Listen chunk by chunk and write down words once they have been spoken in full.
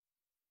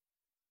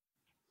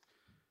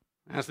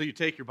I ask that you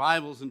take your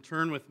Bibles and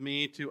turn with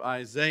me to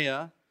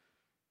Isaiah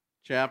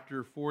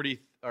chapter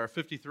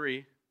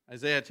 53.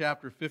 Isaiah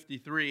chapter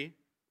 53.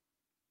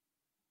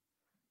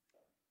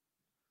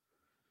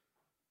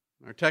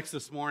 Our text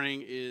this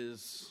morning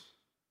is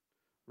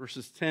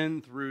verses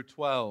 10 through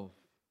 12.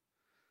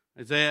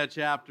 Isaiah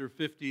chapter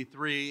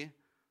 53,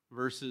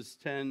 verses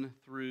 10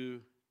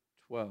 through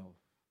 12.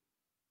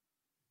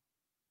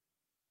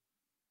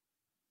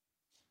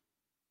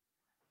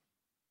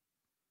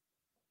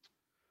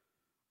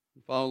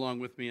 Follow along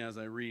with me as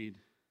I read.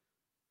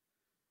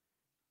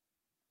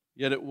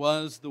 Yet it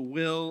was the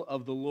will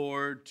of the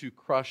Lord to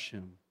crush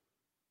him.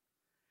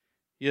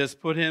 He has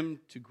put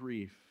him to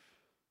grief.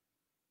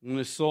 When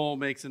his soul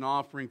makes an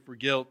offering for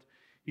guilt,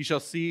 he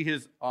shall see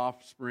his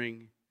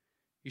offspring.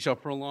 He shall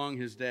prolong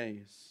his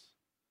days.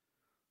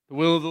 The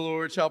will of the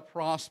Lord shall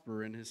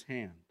prosper in his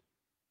hand.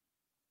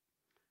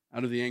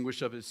 Out of the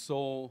anguish of his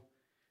soul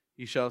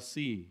he shall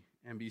see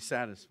and be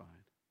satisfied.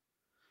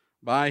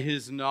 By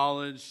his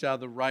knowledge shall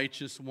the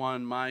righteous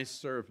one, my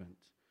servant,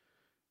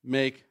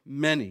 make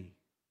many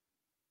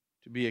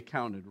to be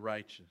accounted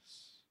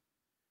righteous,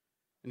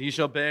 and he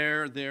shall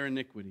bear their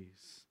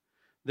iniquities.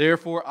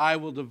 Therefore I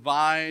will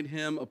divide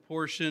him a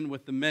portion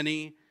with the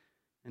many,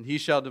 and he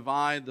shall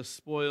divide the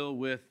spoil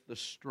with the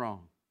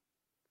strong,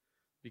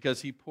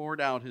 because he poured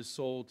out his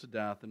soul to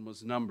death and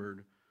was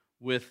numbered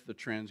with the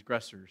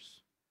transgressors.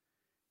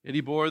 Yet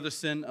he bore the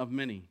sin of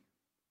many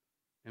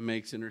and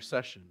makes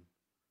intercession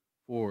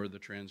for the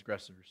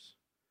transgressors.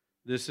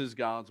 This is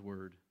God's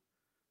word.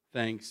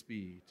 Thanks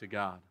be to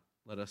God.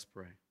 Let us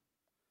pray.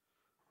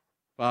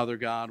 Father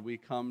God, we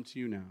come to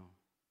you now.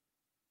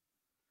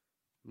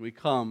 We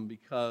come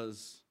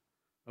because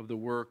of the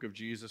work of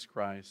Jesus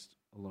Christ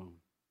alone.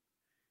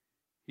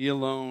 He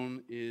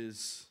alone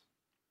is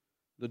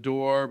the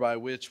door by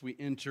which we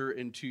enter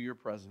into your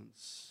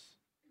presence.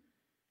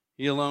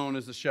 He alone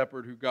is the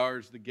shepherd who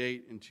guards the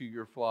gate into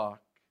your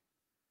flock.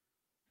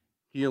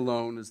 He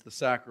alone is the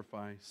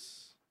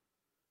sacrifice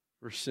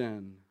for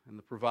sin and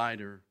the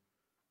provider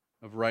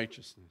of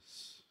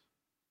righteousness.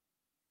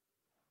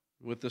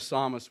 With the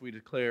psalmist we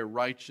declare,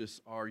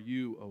 righteous are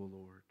you, O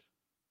Lord.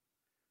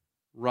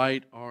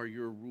 Right are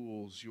your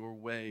rules, your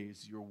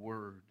ways, your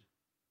word.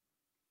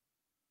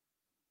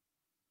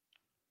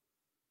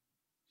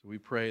 So we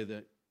pray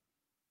that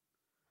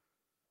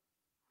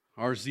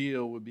our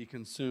zeal would be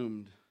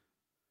consumed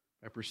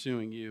by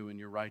pursuing you and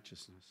your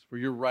righteousness. For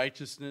your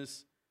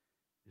righteousness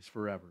is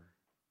forever,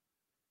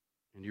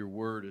 and your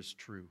word is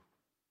true.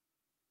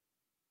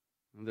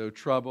 And though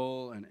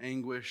trouble and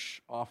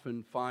anguish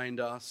often find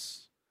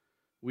us,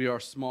 we are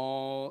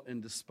small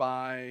and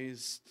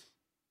despised,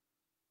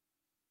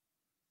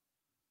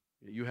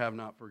 yet you have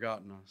not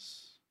forgotten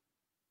us.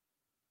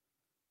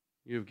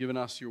 You have given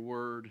us your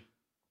word,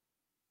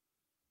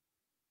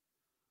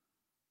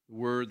 the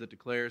word that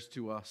declares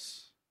to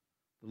us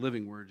the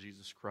living word,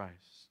 Jesus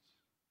Christ.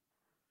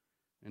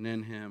 And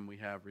in him we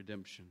have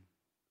redemption,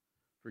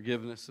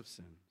 forgiveness of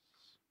sins.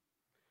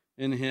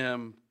 In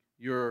him,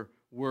 your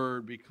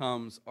word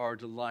becomes our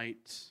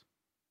delight.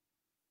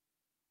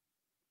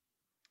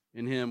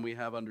 In him we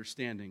have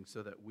understanding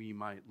so that we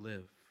might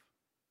live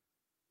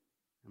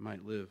and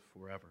might live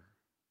forever.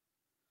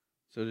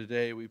 So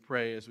today we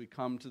pray as we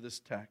come to this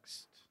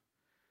text,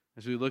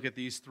 as we look at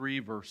these 3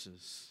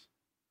 verses,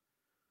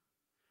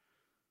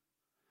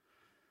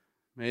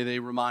 may they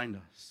remind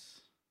us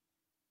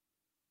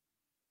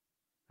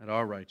that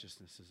our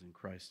righteousness is in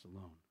Christ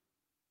alone.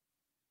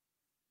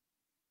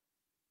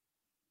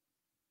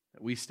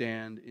 That we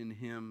stand in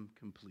him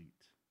complete.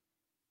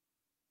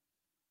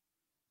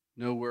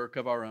 No work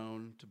of our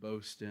own to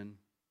boast in.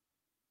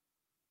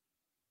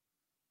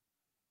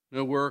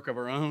 No work of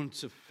our own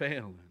to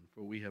fail in,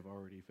 for we have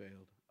already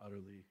failed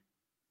utterly.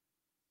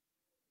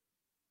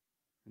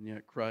 And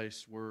yet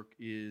Christ's work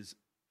is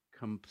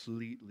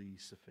completely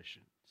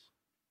sufficient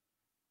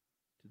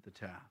to the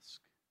task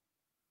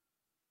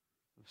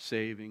of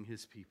saving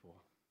his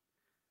people.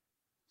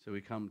 So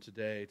we come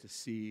today to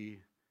see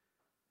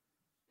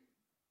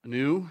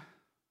anew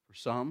for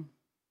some.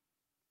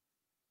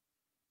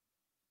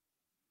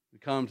 We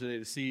come today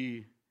to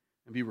see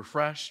and be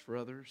refreshed for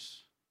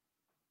others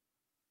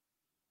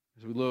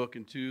as we look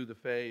into the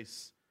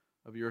face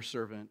of your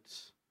servant,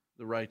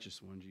 the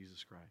righteous one,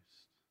 Jesus Christ.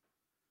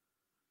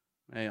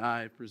 May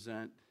I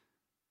present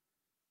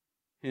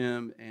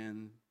him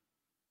and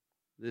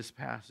this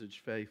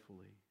passage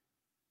faithfully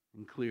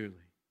and clearly.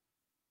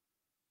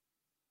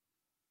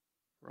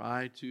 For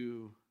I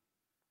too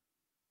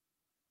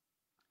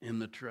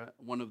am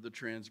one of the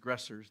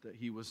transgressors that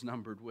he was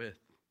numbered with.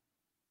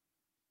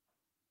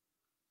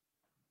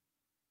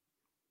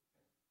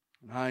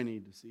 And I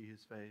need to see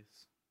his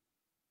face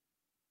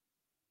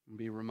and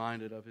be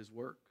reminded of his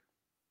work.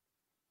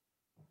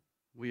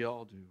 We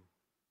all do.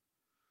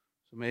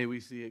 So may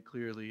we see it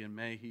clearly, and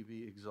may he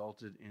be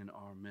exalted in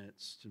our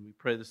midst. And we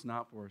pray this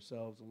not for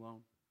ourselves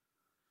alone,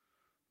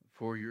 but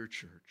for your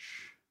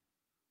church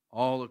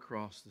all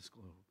across this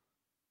globe.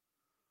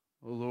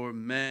 Oh Lord,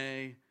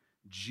 may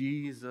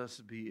Jesus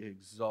be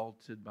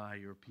exalted by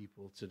your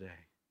people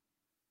today.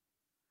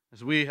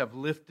 As we have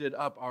lifted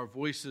up our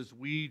voices,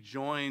 we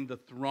join the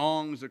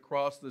throngs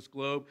across this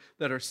globe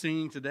that are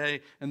singing today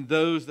and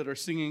those that are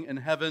singing in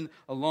heaven,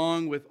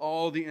 along with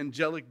all the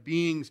angelic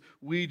beings.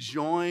 We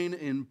join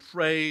in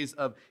praise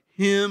of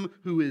Him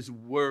who is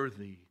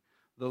worthy,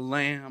 the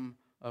Lamb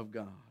of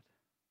God,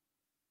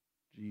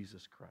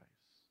 Jesus Christ.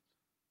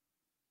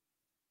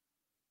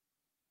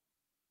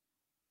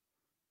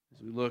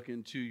 As we look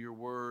into your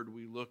word,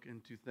 we look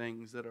into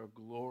things that are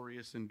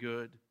glorious and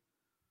good.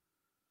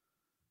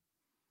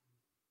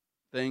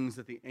 Things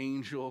that the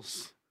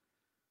angels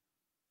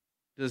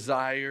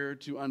desire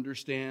to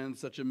understand,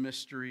 such a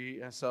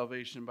mystery as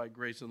salvation by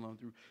grace alone,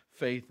 through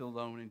faith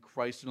alone, in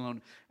Christ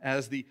alone.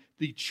 As the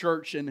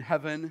church in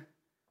heaven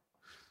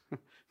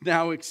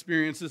now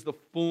experiences the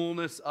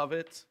fullness of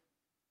it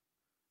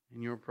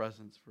in your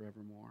presence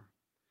forevermore.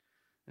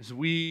 As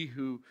we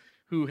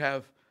who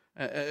have,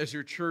 as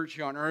your church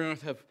here on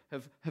earth,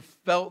 have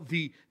felt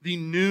the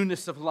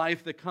newness of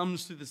life that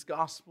comes through this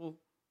gospel.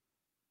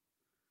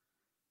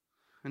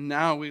 And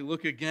now we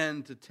look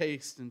again to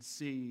taste and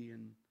see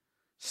and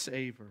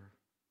savor,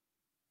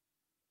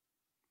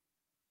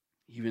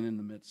 even in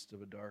the midst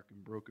of a dark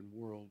and broken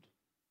world.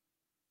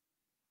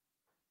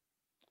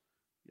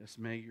 Yes,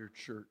 may your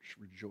church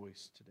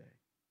rejoice today.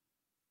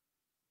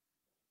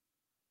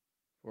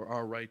 For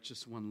our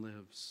righteous one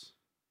lives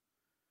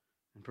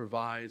and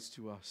provides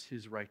to us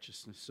His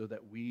righteousness so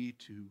that we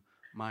too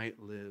might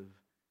live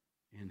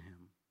in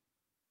Him.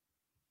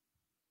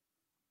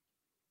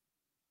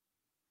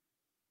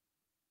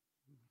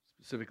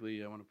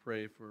 Specifically, I want to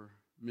pray for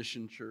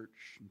Mission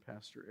Church and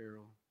Pastor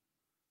Errol.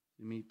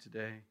 We meet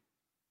today.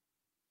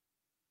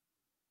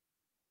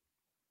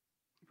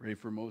 Pray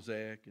for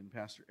Mosaic and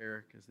Pastor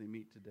Eric as they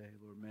meet today.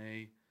 Lord,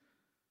 may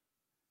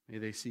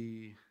they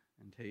see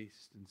and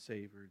taste and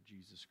savor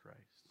Jesus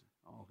Christ,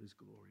 all His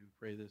glory. We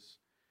pray this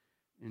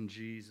in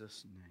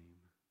Jesus'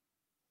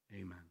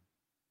 name. Amen.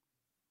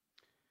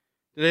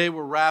 Today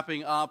we're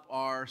wrapping up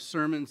our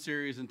sermon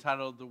series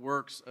entitled The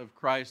Works of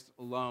Christ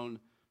Alone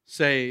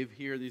Save.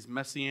 Here are these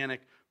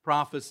messianic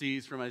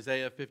prophecies from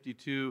Isaiah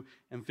 52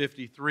 and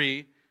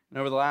 53. And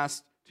over the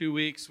last 2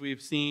 weeks,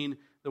 we've seen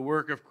the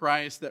work of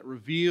Christ that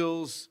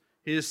reveals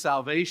His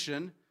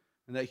salvation,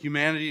 and that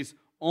humanity's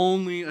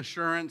only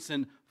assurance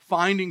in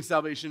finding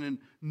salvation and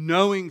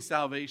knowing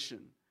salvation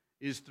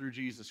is through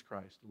Jesus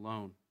Christ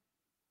alone.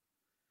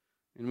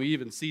 And we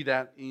even see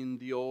that in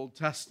the Old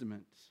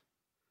Testament.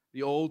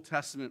 The Old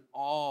Testament,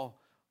 all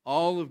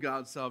of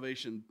God's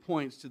salvation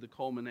points to the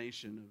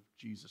culmination of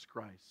Jesus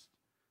Christ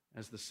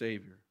as the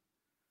Savior,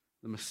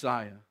 the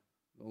Messiah,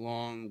 the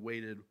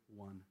long-awaited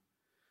one.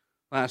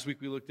 Last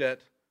week we looked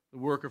at the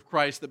work of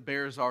Christ that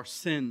bears our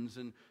sins,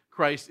 and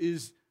Christ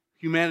is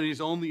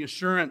humanity's only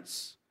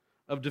assurance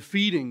of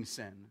defeating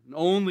sin. And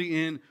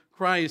only in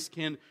Christ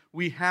can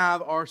we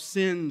have our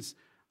sins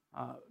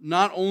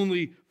not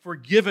only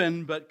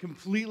forgiven, but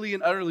completely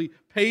and utterly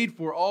paid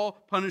for, all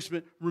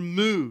punishment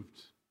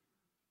removed.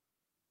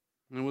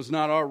 And it was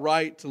not our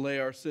right to lay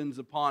our sins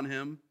upon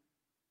Him.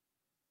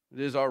 It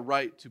is our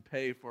right to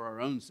pay for our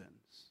own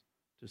sins,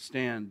 to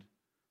stand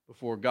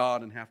before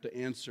God and have to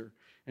answer.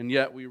 And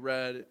yet we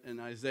read in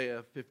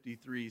Isaiah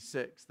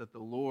 53:6 that the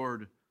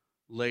Lord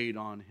laid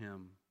on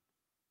Him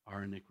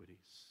our iniquities.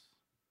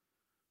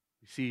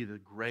 We see the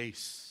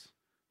grace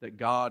that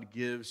God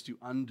gives to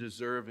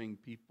undeserving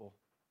people,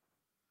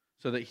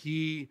 so that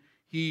He,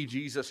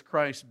 Jesus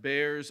Christ,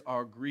 bears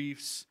our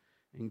griefs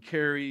and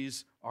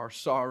carries our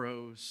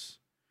sorrows.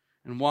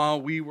 And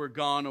while we were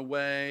gone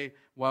away,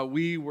 while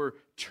we were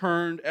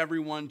turned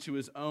everyone to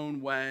his own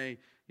way,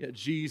 yet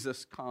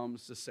Jesus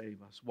comes to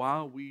save us.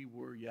 While we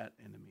were yet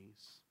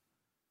enemies,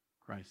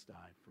 Christ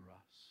died for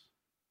us.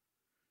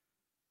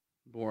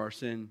 Bore our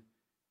sin,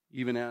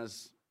 even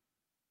as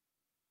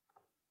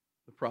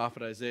the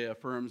prophet Isaiah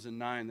affirms in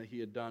 9 that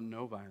He had done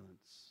no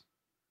violence.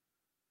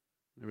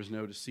 There was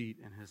no deceit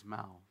in His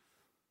mouth.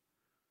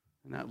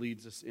 And that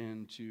leads us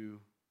into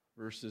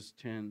verses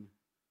 10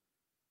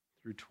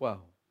 through 12.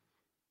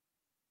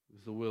 It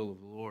was the will of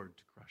the Lord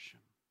to crush Him.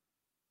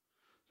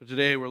 So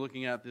today we're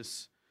looking at the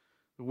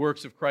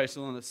works of Christ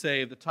alone that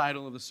save. The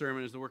title of the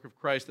sermon is The Work of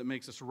Christ That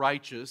Makes Us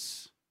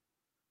Righteous.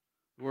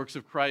 The works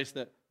of Christ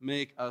that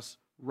make us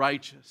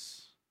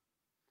righteous.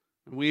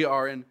 And we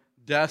are in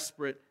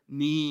desperate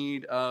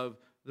need of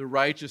the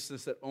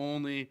righteousness that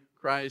only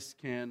Christ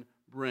can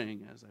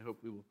bring, as I hope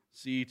we will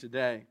see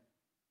today.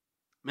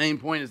 Main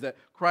point is that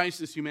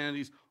Christ is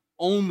humanity's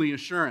only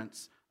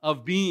assurance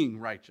of being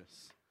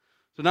righteous.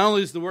 So not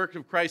only does the work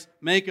of Christ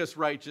make us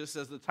righteous,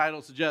 as the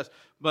title suggests,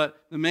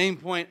 but the main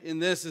point in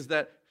this is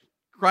that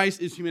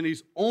Christ is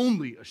humanity's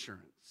only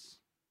assurance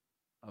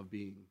of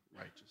being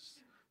righteous.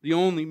 The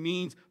only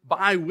means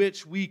by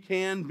which we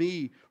can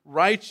be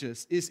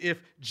righteous is if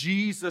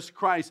Jesus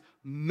Christ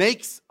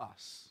makes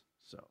us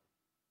so.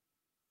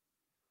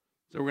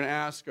 So we're going to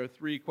ask our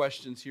 3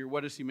 questions here.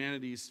 What is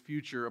humanity's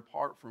future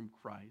apart from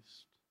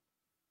Christ?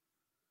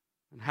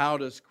 And how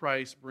does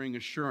Christ bring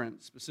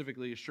assurance,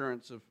 specifically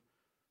assurance of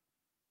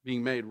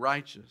being made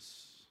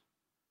righteous.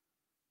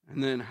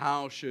 And then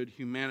how should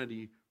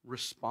humanity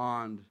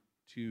respond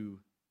to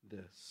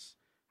this?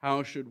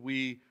 How should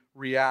we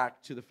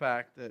react to the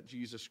fact that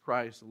Jesus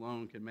Christ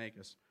alone can make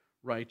us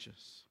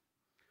righteous?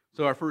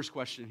 So our first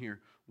question here,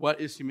 what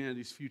is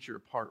humanity's future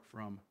apart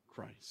from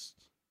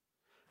Christ?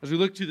 As we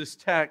look to this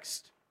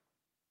text,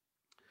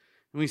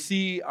 and we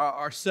see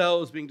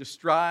ourselves being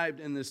described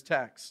in this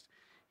text,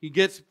 he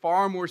gets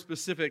far more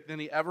specific than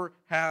he ever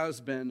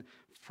has been.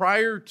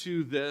 Prior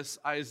to this,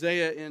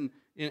 Isaiah,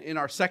 in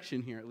our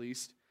section here at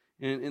least,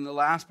 in the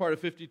last part of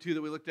 52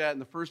 that we looked at, in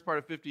the first part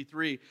of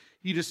 53,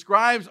 he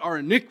describes our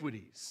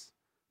iniquities,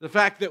 the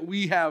fact that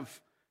we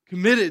have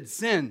committed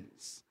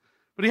sins.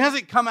 But he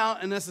hasn't come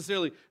out and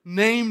necessarily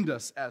named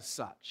us as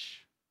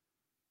such.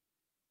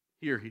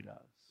 Here he does.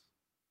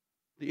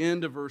 At the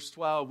end of verse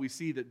 12, we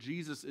see that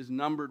Jesus is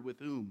numbered with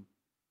whom?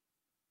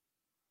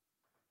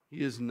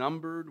 He is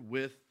numbered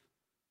with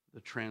the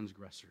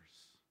transgressors.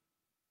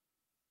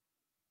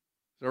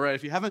 All right,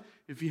 if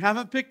you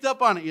haven't picked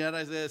up on it yet,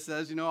 Isaiah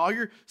says, all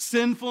your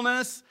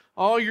sinfulness,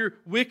 all your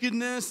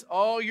wickedness,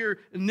 all your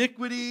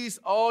iniquities,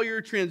 all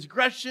your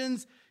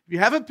transgressions, if you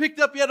haven't picked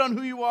up yet on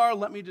who you are,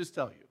 let me just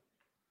tell you.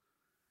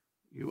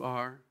 You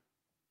are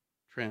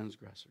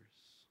transgressors.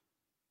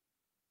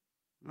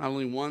 Not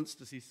only once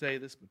does he say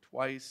this, but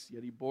twice,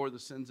 yet he bore the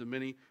sins of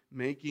many,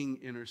 making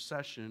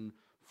intercession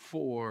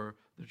for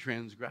the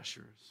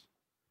transgressors.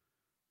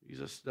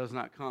 Jesus does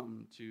not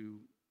come to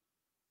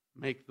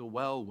make the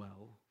well,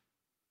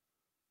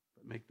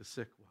 but make the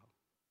sick well.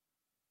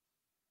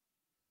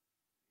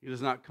 He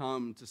does not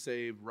come to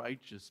save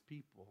righteous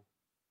people.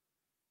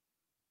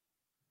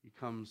 He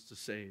comes to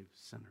save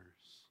sinners.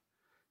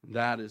 And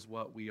that is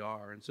what we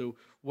are. And so,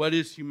 what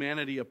is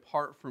humanity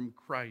apart from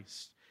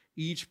Christ?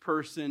 Each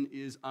person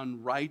is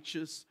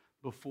unrighteous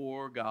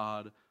before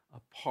God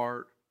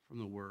apart from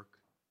the work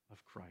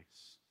of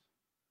Christ.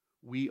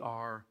 We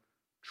are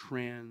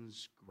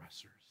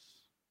transgressors,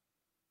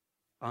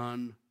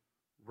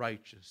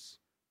 unrighteous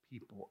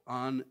people,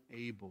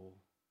 unable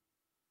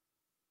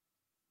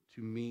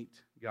to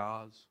meet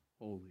God's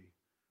holy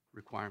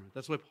requirement.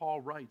 That's why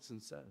Paul writes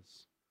and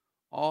says,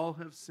 all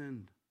have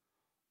sinned,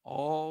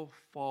 all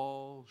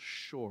fall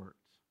short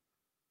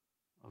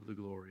of the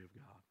glory of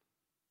God.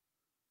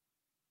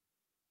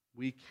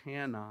 We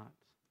cannot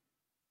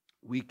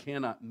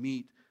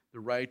meet the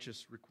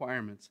righteous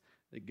requirements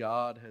that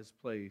God has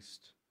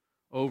placed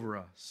over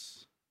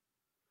us.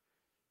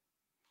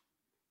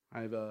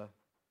 I've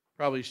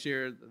probably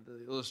shared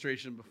the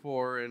illustration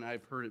before, and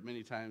I've heard it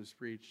many times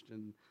preached.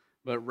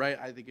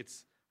 I think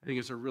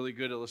it's a really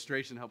good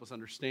illustration to help us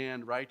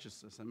understand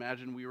righteousness.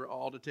 Imagine we were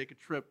all to take a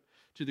trip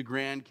to the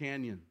Grand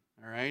Canyon.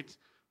 All right,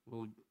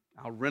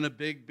 I'll rent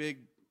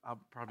I'll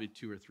probably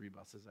 2 or 3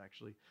 buses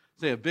actually.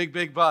 Say a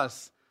big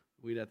bus.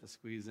 We'd have to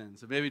squeeze in.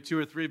 So maybe 2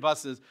 or 3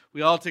 buses.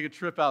 We all take a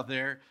trip out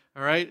there.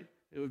 All right,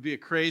 it would be a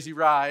crazy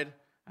ride.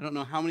 I don't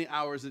know how many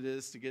hours it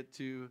is to get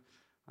to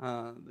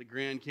the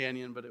Grand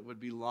Canyon, but it would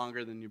be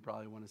longer than you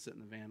probably want to sit in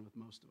the van with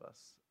most of us.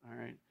 All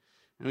right.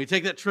 And we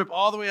take that trip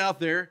all the way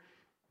out there.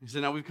 He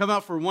said, now we've come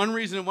out for one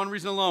reason and one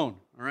reason alone.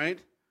 All right.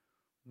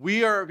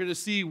 We are going to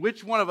see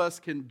which one of us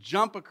can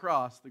jump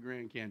across the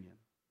Grand Canyon.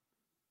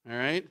 All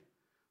right.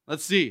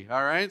 Let's see.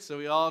 All right. So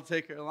we all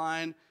take our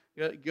line,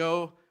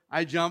 go.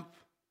 I jump.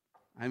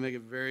 I make a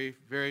very,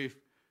 very,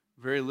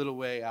 very little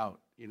way out,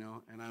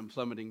 and I'm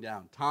plummeting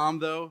down. Tom,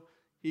 though,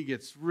 he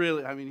gets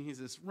he's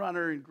this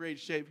runner in great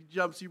shape. He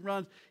jumps, he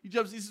runs,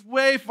 he's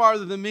way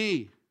farther than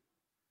me.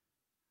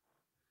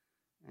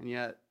 And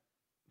yet,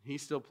 he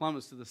still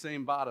plummets to the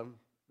same bottom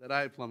that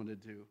I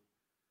plummeted to,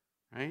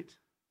 right?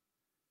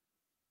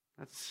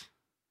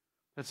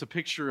 That's a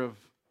picture of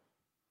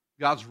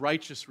God's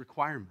righteous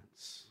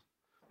requirements.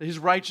 His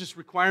righteous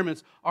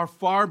requirements are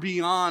far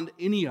beyond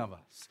any of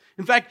us.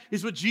 In fact,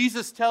 it's what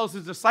Jesus tells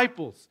his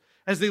disciples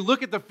as they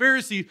look at the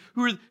Pharisees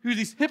who are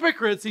these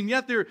hypocrites, and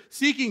yet they're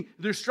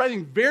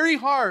striving very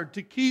hard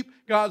to keep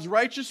God's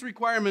righteous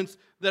requirements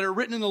that are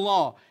written in the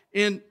law.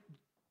 And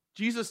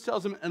Jesus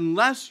tells them,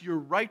 unless your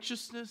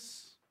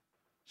righteousness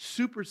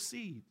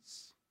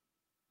supersedes,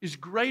 is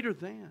greater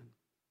than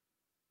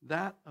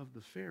that of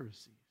the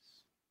Pharisees,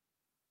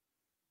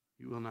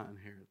 you will not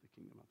inherit the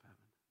kingdom of heaven.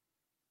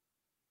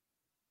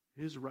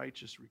 His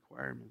righteous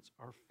requirements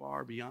are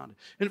far beyond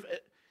it.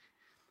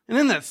 And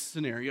in that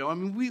scenario,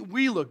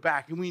 we look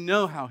back and we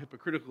know how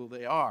hypocritical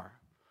they are.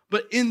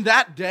 But in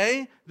that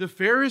day, the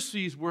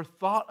Pharisees were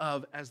thought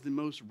of as the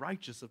most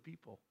righteous of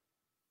people.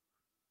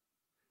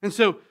 And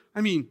so,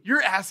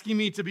 you're asking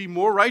me to be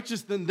more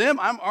righteous than them?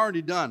 I'm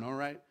already done, all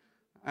right?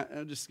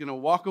 I'm just going to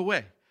walk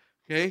away,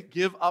 okay?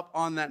 Give up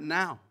on that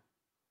now.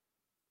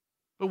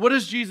 But what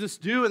does Jesus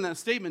do in that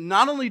statement?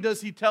 Not only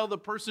does he tell the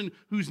person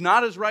who's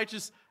not as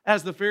righteous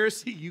as the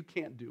Pharisee, you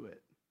can't do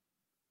it.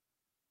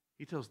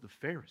 He tells the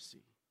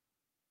Pharisee,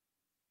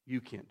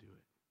 you can't do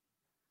it.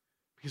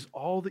 Because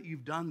all that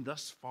you've done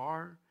thus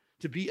far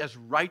to be as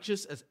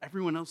righteous as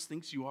everyone else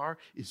thinks you are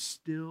is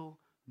still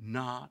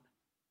not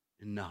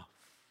enough.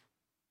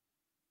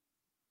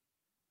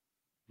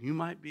 You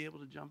might be able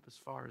to jump as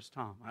far as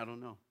Tom. I don't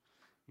know.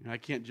 I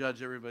can't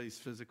judge everybody's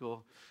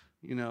physical,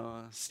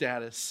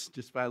 status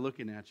just by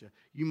looking at you.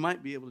 You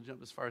might be able to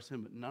jump as far as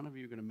him, but none of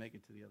you are going to make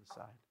it to the other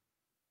side.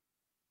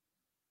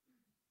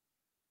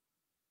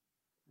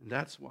 And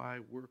that's why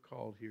we're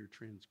called here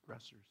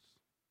transgressors.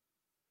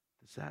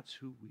 Because that's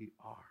who we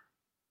are.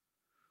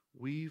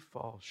 We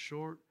fall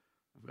short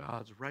of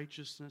God's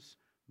righteousness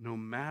no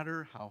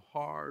matter how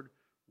hard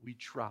we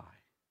try.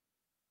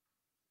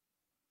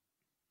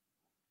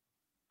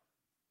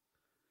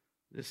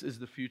 This is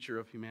the future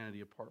of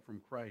humanity apart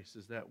from Christ,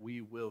 is that we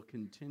will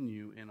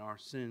continue in our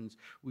sins.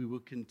 We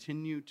will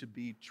continue to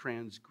be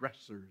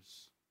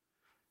transgressors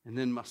and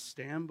then must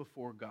stand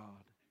before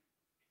God.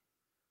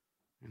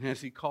 And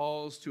as He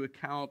calls to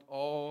account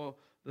all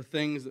the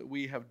things that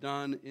we have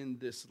done in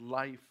this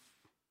life,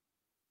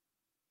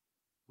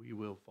 we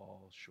will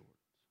fall short.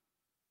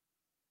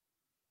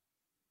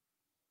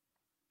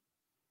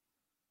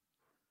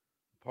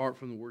 Apart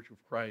from the work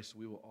of Christ,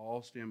 we will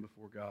all stand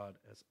before God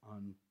as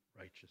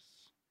unrighteous.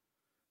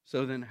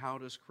 So then, how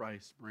does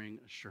Christ bring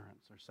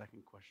assurance? Our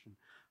second question.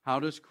 How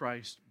does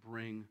Christ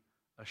bring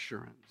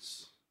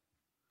assurance?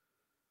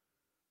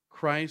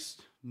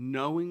 Christ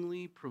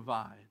knowingly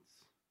provides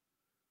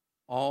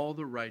all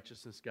the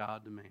righteousness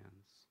God demands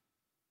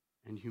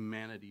and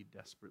humanity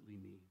desperately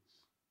needs.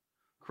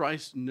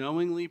 Christ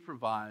knowingly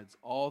provides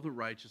all the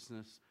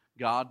righteousness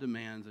God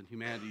demands and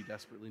humanity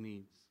desperately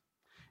needs.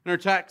 In our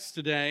text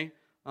today,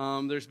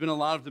 there's been a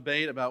lot of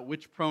debate about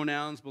which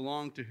pronouns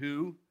belong to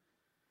who.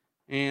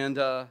 And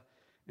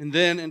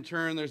then, in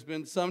turn, there's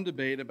been some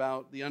debate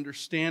about the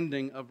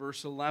understanding of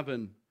verse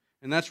 11.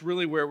 And that's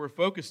really where we're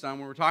focused on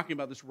when we're talking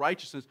about this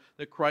righteousness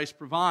that Christ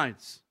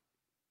provides.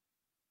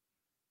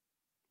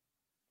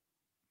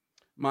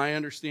 My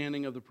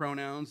understanding of the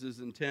pronouns is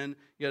in 10,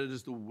 yet it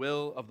is the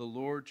will of the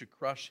Lord to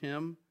crush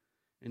him.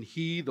 And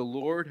He, the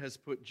Lord, has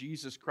put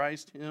Jesus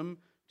Christ, Him,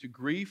 to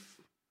grief.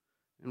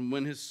 And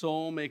when His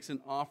soul makes an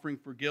offering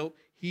for guilt,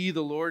 He,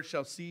 the Lord,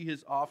 shall see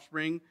His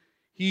offspring.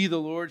 He, the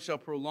Lord, shall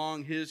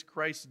prolong His,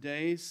 Christ's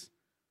days.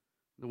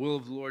 The will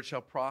of the Lord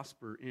shall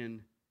prosper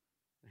in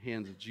the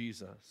hands of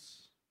Jesus.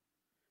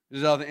 It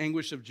is out of the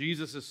anguish of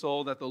Jesus'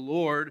 soul that the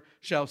Lord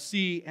shall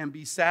see and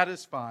be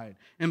satisfied.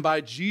 And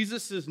by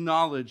Jesus'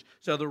 knowledge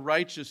shall the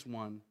righteous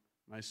one,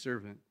 my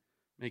servant,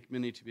 make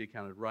many to be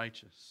accounted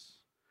righteous.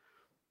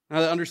 Now,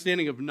 the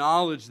understanding of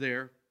knowledge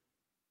there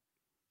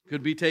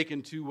could be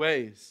taken two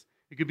ways.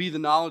 It could be the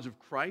knowledge of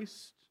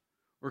Christ,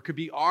 or it could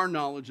be our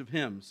knowledge of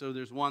Him. So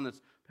there's one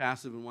that's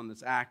passive and one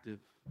that's active.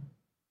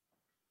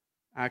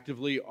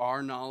 Actively,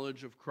 our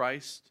knowledge of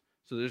Christ.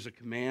 So there's a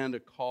command, a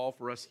call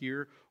for us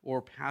here.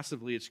 Or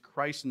passively, it's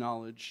Christ's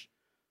knowledge.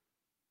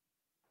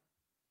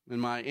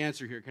 And my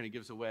answer here kind of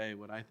gives away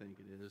what I think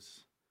it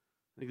is.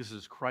 I think this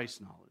is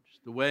Christ's knowledge.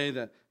 The way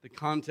that the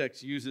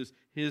context uses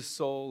His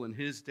soul and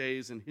His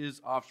days and His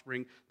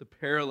offspring, the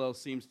parallel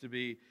seems to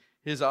be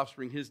His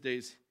offspring, His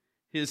days,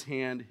 His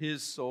hand,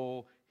 His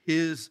soul,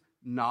 His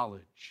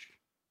knowledge.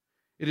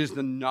 It is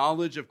the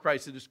knowledge of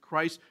Christ. It is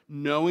Christ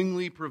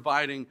knowingly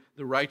providing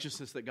the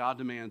righteousness that God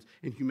demands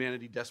and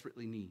humanity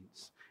desperately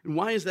needs. And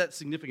why is that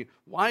significant?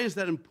 Why is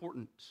that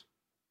important?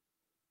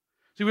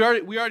 See, we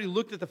already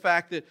looked at the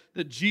fact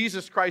that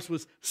Jesus Christ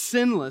was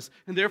sinless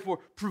and therefore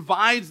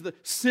provides the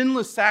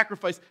sinless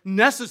sacrifice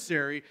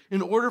necessary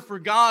in order for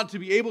God to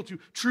be able to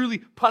truly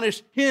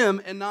punish Him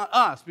and not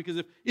us.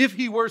 Because if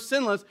He were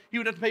sinless, He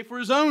would have to pay for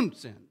His own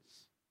sins.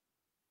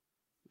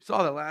 We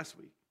saw that last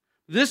week.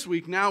 This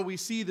week, now we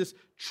see this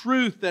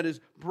truth that is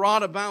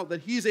brought about,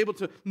 that He is able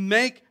to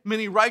make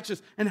many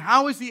righteous. And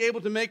how is He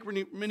able to make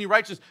many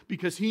righteous?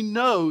 Because He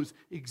knows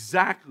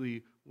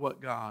exactly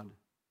what God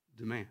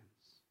demands.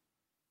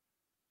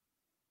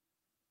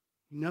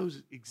 He knows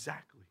it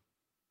exactly.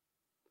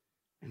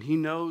 And He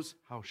knows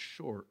how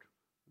short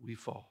we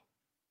fall.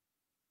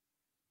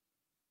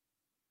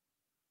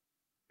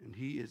 And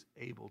He is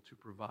able to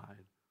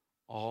provide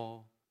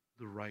all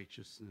the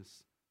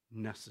righteousness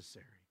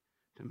necessary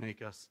to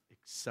make us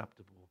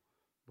acceptable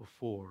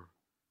before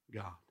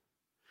God.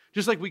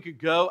 Just like we could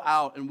go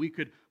out and we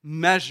could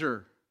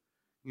measure,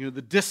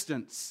 the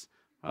distance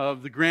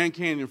of the Grand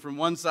Canyon from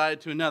one side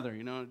to another,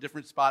 in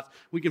different spots.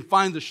 We can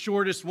find the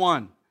shortest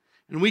one.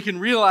 And we can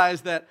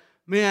realize that,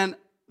 man,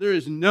 there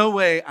is no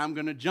way I'm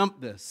going to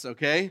jump this,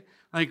 okay?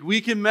 Like,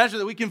 we can measure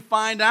that. We can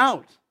find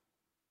out.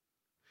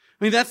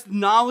 I mean, that's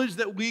knowledge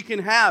that we can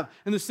have.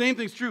 And the same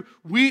thing's true.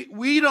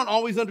 We don't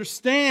always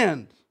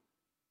understand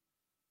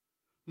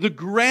the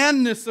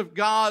grandness of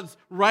God's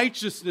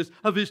righteousness,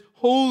 of His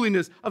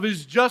holiness, of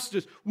His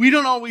justice. We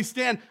don't always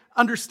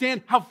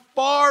understand how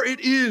far it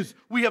is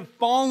we have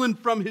fallen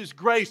from His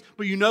grace.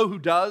 But you know who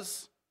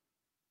does?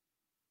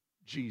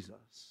 Jesus.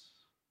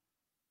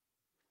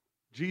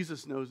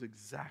 Jesus knows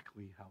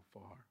exactly how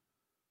far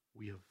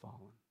we have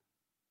fallen.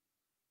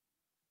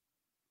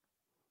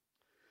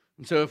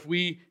 And so if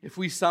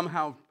we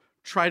somehow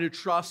try to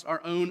trust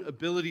our own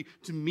ability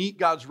to meet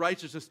God's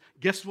righteousness,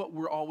 guess what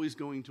we're always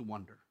going to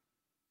wonder?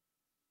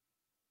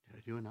 Did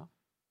I do enough?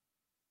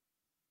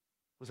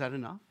 Was that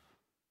enough?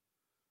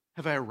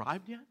 Have I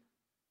arrived yet?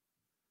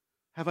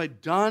 Have I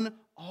done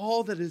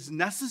all that is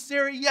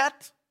necessary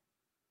yet?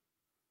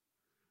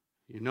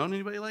 You known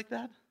anybody like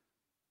that?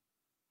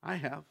 I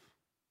have.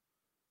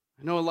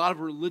 I know a lot of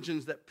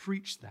religions that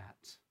preach that.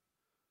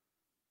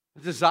 A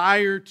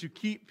desire to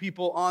keep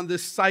people on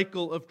this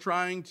cycle of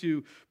trying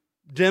to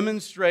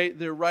demonstrate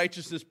their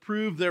righteousness,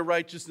 prove their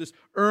righteousness,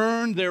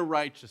 earn their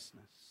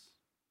righteousness.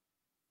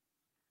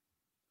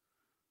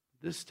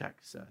 This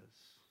text says,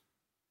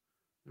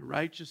 the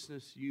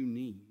righteousness you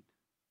need,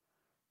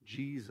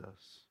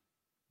 Jesus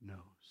knows.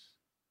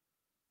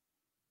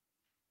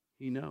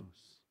 He knows.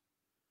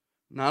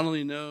 Not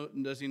only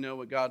does he know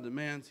what God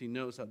demands, he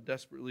knows how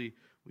desperately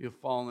we have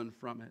fallen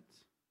from it.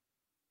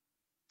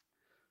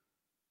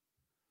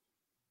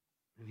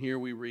 And here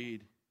we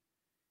read,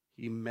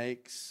 he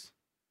makes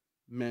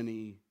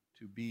many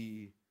to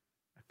be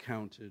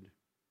accounted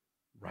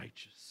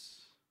righteous.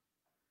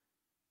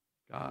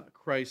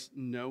 Christ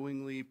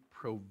knowingly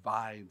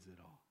provides it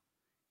all.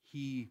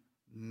 He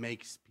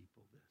makes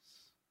people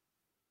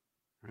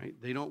this. Right?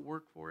 They don't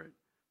work for it.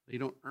 They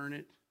don't earn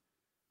it.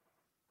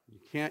 You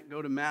can't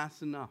go to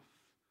Mass enough.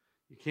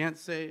 You can't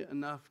say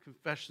enough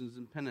confessions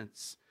and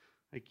penance.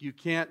 Like you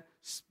can't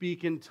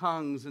speak in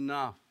tongues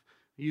enough.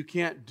 You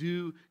can't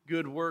do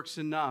good works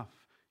enough.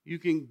 You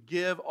can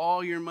give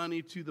all your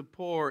money to the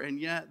poor, and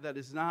yet that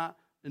is not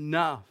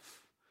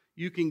enough.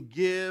 You can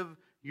give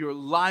your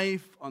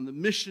life on the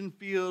mission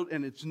field,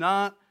 and it's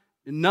not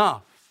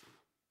enough.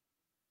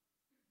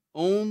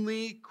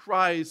 Only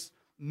Christ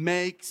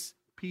makes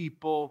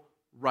people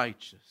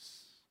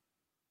righteous.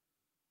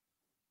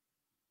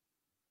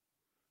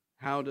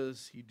 How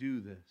does he do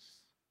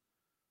this?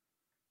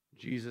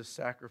 Jesus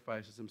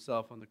sacrifices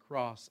himself on the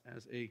cross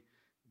as a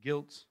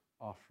guilt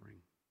offering.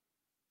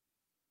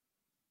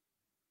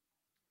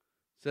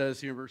 It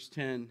says here in verse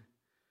 10,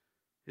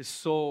 his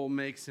soul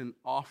makes an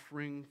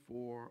offering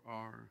for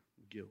our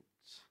guilt,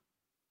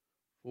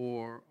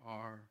 for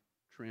our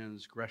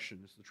transgression.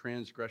 It's the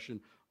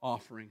transgression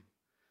offering.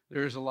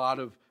 There's a lot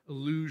of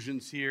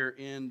allusions here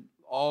in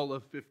all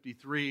of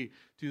 53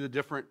 to the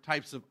different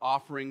types of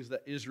offerings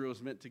that Israel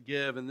was meant to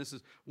give. And this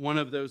is one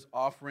of those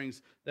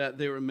offerings that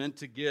they were meant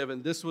to give.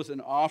 And this was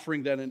an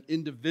offering that an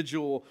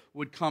individual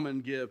would come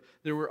and give.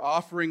 There were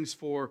offerings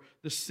for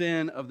the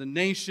sin of the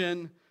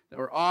nation that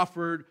were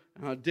offered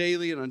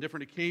daily and on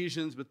different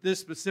occasions. But this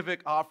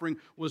specific offering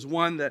was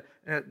one that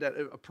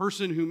a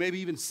person who maybe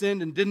even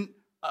sinned and didn't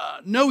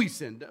know he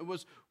sinned,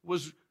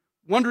 was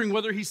wondering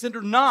whether he sinned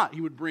or not,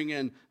 he would bring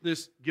in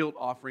this guilt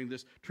offering,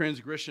 this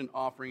transgression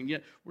offering. And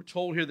yet we're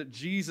told here that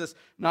Jesus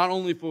not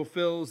only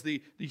fulfills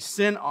the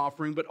sin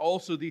offering, but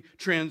also the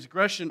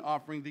transgression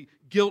offering, the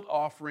guilt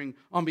offering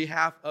on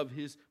behalf of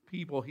his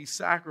people. He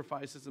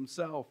sacrifices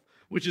himself,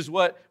 which is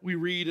what we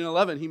read in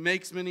 11. He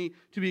makes many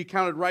to be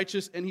accounted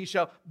righteous, and he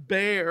shall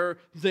bear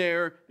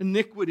their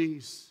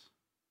iniquities.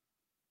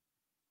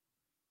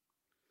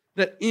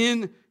 That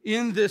in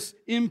this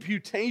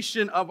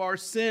imputation of our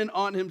sin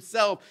on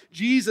himself,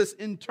 Jesus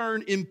in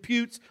turn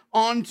imputes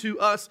onto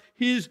us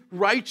his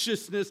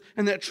righteousness.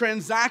 And that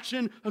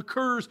transaction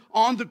occurs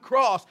on the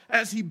cross.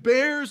 As he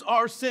bears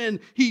our sin,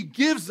 he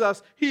gives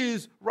us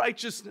his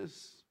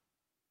righteousness.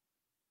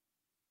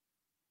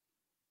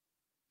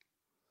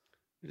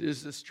 It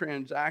is this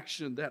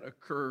transaction that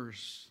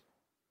occurs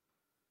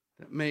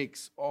that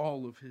makes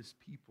all of his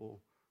people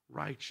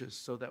righteous,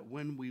 so that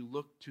when we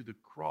look to the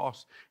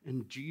cross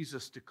and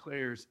Jesus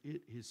declares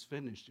it is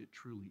finished, it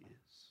truly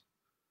is.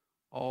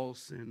 All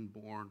sin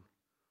borne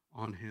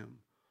on him,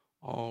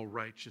 all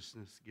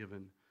righteousness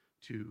given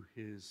to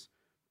his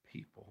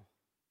people.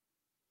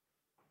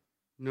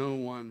 No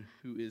one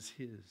who is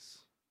his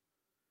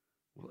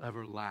will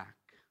ever lack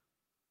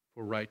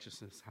for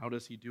righteousness. How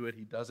does he do it?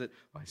 He does it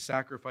by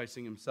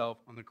sacrificing himself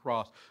on the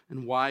cross.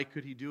 And why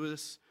could he do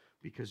this?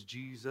 Because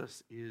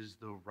Jesus is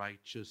the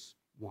righteous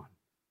one.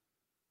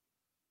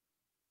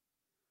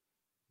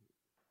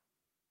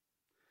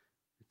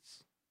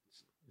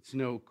 It's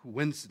no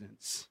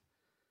coincidence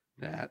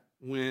that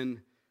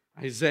when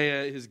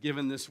Isaiah is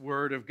given this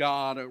word of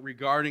God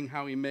regarding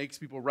how he makes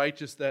people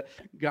righteous, that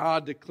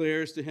God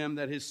declares to him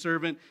that his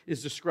servant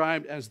is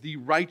described as the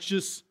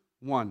righteous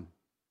one,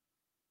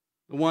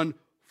 the one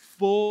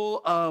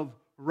full of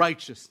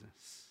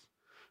righteousness.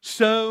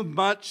 So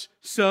much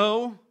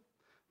so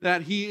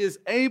that he is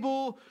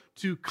able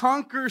to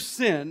conquer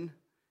sin,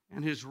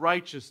 and his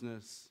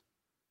righteousness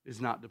is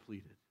not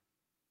depleted.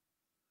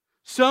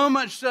 So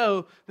much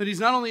so that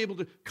he's not only able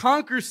to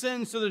conquer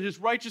sin so that his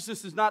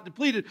righteousness is not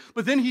depleted,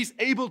 but then he's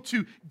able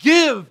to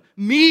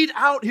mete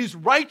out his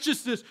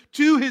righteousness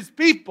to his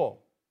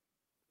people.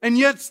 And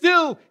yet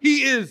still,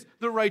 he is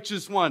the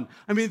righteous one.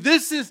 I mean,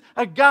 this is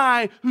a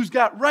guy who's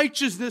got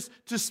righteousness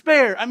to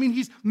spare. I mean,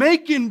 he's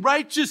making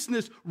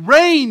righteousness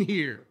reign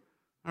here.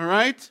 All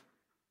right?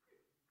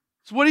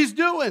 That's what he's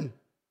doing.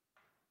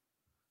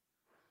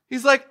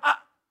 He's like,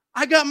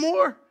 I got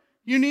more.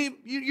 You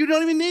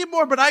don't even need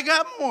more, but I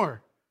got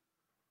more.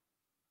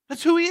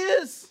 That's who he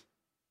is.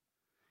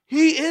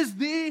 He is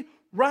the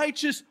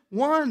righteous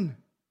one.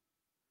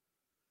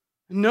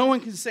 And no one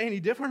can say any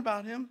different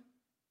about him.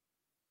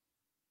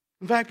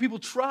 In fact, people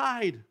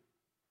tried.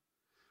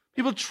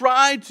 People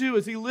tried to,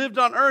 as he lived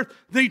on earth,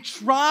 they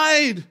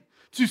tried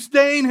to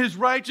stain his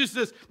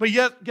righteousness. But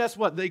yet, guess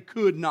what? They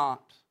could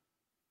not.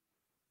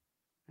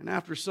 And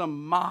after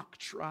some mock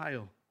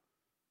trial,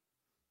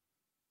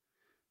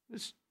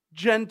 this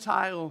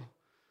Gentile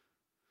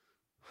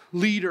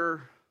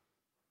leader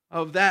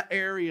of that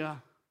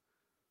area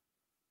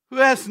who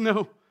has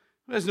no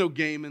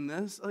game in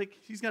this, like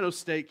he's got no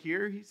stake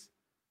here.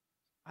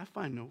 I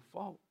find no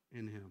fault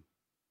in him.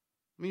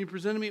 I mean, you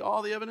presented me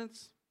all the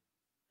evidence.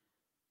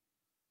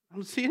 I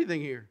don't see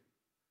anything here.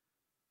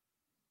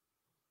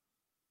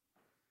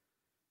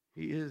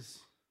 He is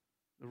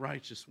the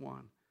righteous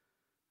one.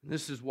 And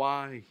this is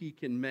why he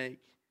can make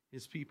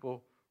his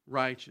people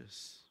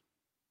righteous.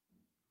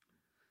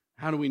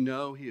 How do we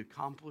know he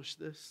accomplished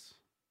this?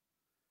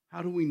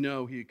 How do we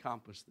know he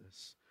accomplished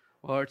this?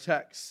 Well, our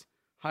text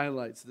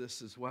highlights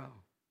this as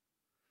well.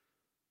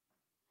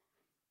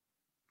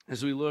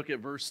 As we look at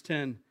verse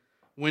 10,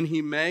 when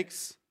he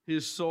makes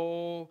his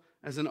soul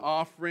as an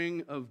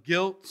offering of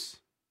guilt,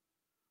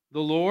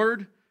 the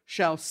Lord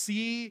shall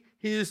see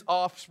his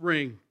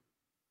offspring.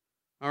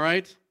 All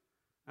right?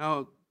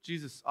 Now,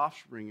 Jesus'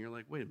 offspring, you're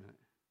like, wait a minute.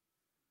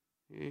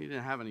 He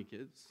didn't have any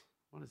kids.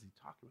 What is he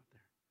talking about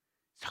there?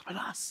 He's talking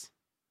about us.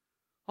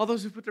 All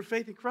those who put their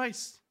faith in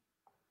Christ.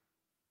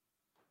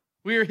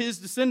 We are his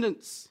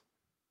descendants.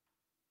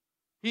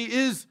 He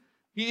is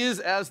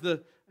as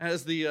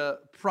the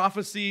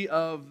prophecy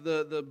of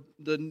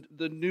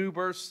the new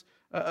birth,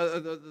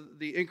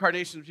 the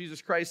incarnation of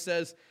Jesus Christ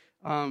says,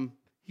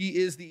 he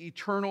is the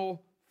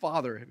eternal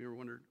Father. Have you ever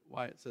wondered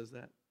why it says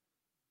that?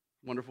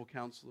 Wonderful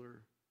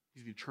Counselor.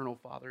 He's the eternal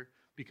Father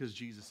because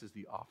Jesus is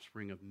the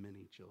offspring of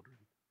many children,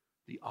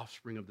 the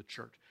offspring of the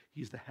church.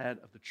 He's the head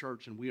of the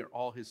church, and we are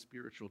all his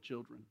spiritual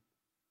children.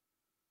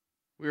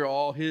 We are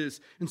all his.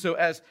 And so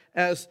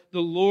as the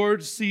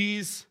Lord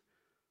sees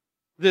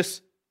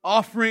this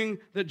offering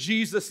that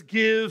Jesus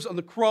gives on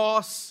the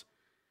cross,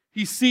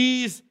 he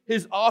sees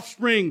his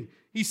offspring.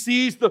 He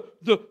sees the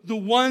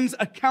ones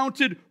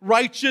accounted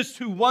righteous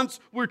who once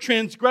were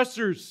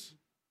transgressors.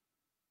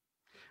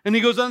 And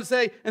he goes on to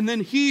say, and then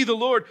he, the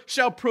Lord,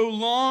 shall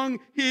prolong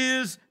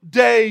his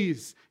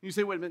days. And you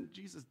say, wait a minute,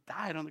 Jesus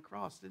died on the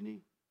cross, didn't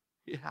he?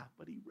 Yeah,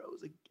 but he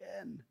rose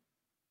again.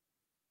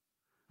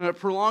 Now,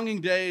 prolonging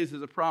days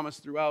is a promise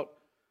throughout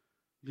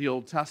the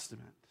Old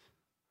Testament.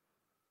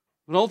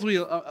 But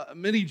ultimately,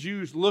 many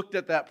Jews looked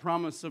at that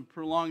promise of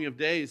prolonging of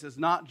days as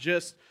not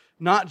just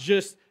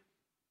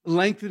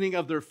lengthening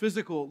of their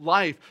physical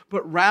life,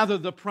 but rather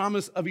the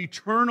promise of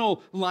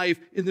eternal life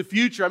in the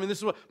future. I mean, this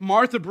is what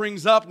Martha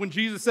brings up when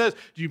Jesus says,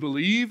 do you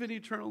believe in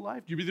eternal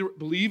life? Do you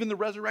believe in the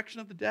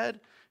resurrection of the dead?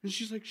 And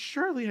she's like,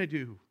 surely I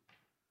do.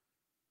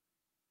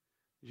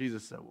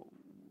 Jesus said, well,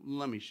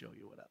 let me show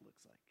you what that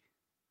looks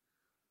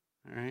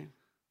like. All right?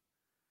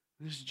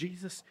 This is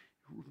Jesus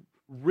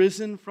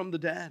risen from the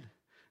dead.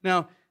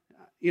 Now,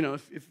 you know,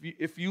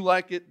 if you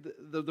like it,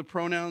 the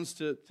pronouns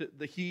to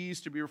the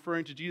he's to be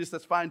referring to Jesus,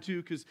 that's fine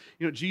too, because,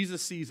 you know,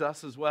 Jesus sees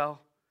us as well.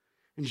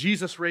 And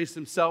Jesus raised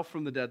himself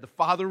from the dead. The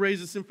Father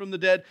raises him from the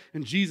dead,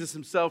 and Jesus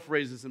himself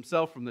raises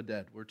himself from the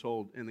dead, we're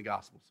told in the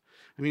Gospels.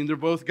 I mean, they're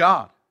both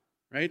God,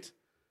 right?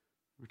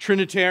 We're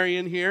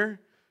Trinitarian here,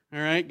 all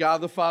right?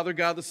 God the Father,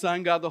 God the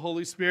Son, God the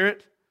Holy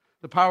Spirit.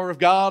 The power of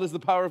God is the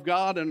power of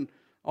God, and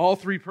all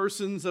three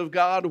persons of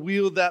God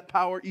wield that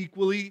power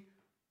equally.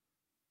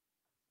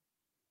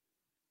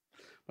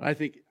 But I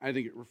think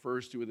it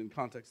refers to it in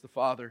context.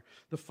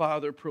 The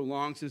Father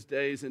prolongs his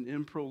days, and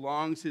in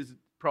prolonging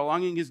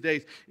his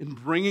days, in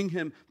bringing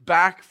him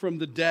back from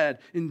the dead,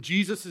 in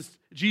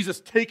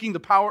Jesus taking the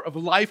power of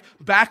life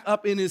back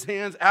up in his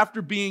hands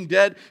after being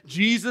dead,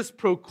 Jesus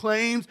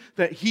proclaims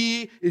that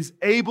he is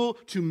able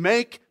to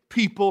make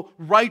people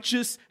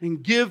righteous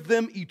and give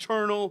them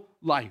eternal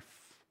life.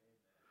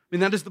 I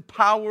mean, that is the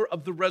power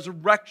of the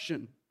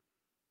resurrection.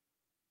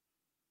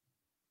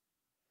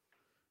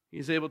 He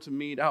is able to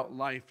mete out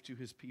life to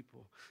his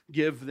people,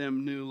 give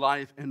them new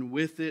life, and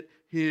with it,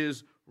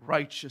 his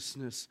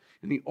righteousness.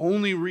 And the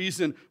only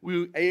reason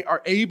we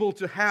are able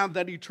to have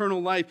that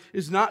eternal life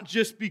is not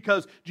just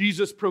because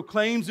Jesus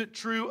proclaims it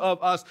true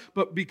of us,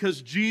 but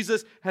because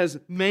Jesus has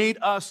made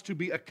us to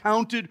be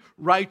accounted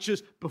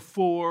righteous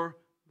before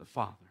the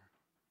Father.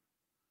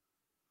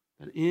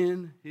 That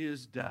in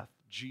his death,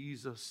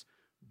 Jesus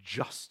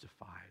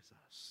justifies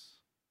us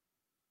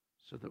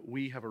so that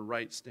we have a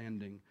right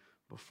standing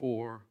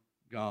before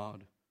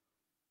God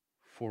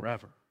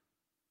forever.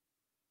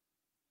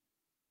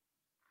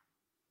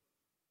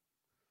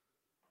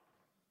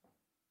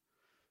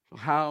 So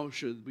how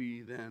should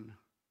we then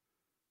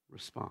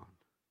respond?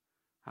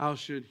 How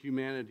should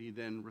humanity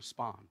then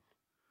respond?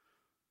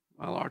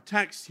 Well, our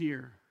text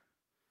here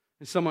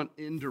is somewhat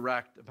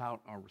indirect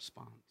about our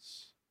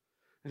response.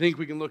 I think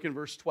we can look in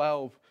verse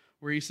 12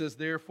 where he says,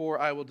 therefore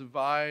I will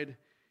divide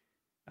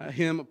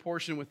him a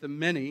portion with the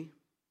many,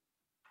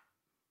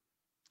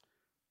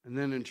 and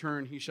then in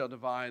turn he shall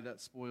divide that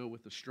spoil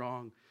with the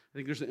strong. I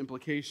think there's an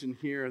implication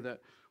here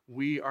that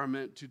we are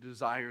meant to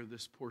desire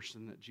this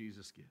portion that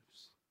Jesus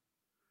gives.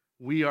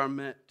 We are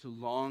meant to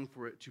long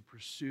for it, to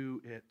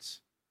pursue it.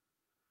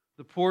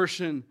 The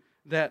portion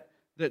that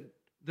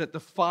the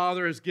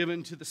Father has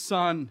given to the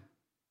Son,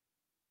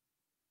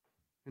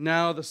 and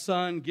now the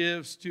Son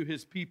gives to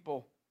His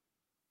people.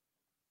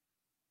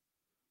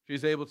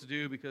 He's able to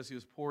do because He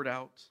was poured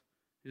out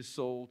His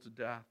soul to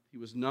death. He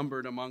was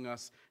numbered among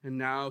us, and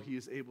now He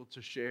is able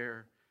to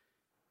share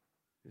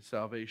His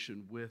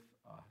salvation with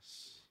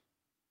us.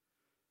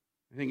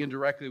 I think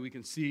indirectly we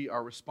can see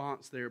our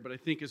response there, but I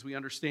think as we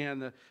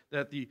understand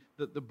that the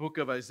book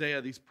of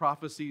Isaiah, these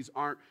prophecies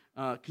aren't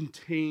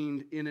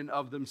contained in and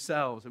of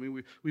themselves. I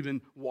mean, we've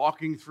been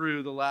walking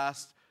through the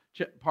last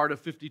part of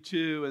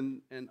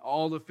 52 and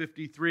all of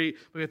 53, but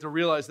we have to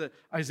realize that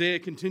Isaiah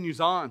continues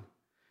on.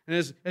 And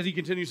as he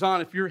continues on,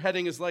 if your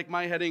heading is like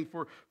my heading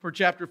for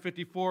chapter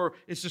 54,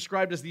 it's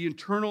described as the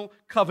eternal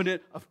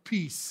covenant of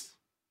peace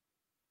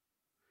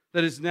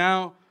that is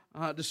now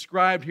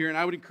described here. And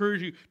I would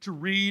encourage you to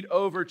read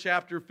over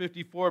chapter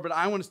 54, but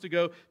I want us to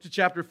go to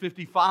chapter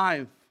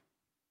 55.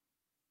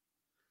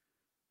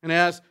 And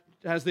as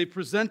they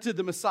presented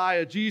the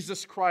Messiah,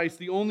 Jesus Christ,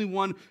 the only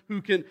one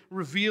who can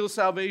reveal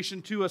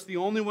salvation to us, the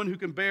only one who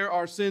can bear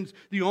our sins,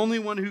 the only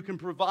one who can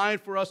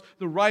provide for us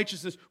the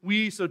righteousness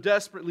we so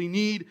desperately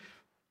need,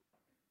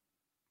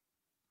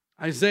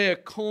 Isaiah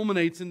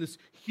culminates in this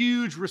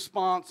huge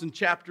response in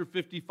chapter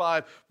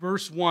 55,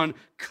 verse 1.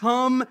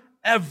 Come,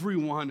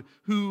 everyone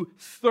who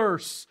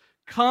thirsts,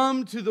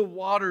 come to the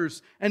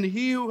waters, and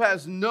he who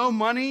has no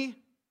money,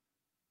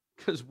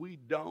 because we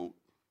don't,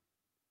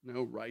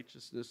 no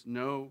righteousness,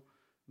 no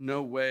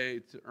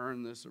way to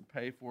earn this or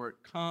pay for it,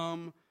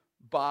 come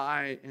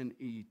buy and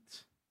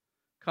eat.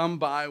 Come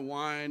buy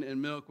wine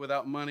and milk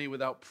without money,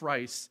 without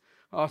price.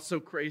 Oh, so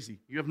crazy.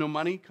 You have no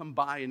money? Come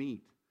buy and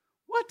eat.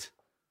 What?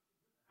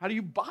 How do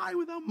you buy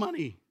without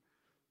money?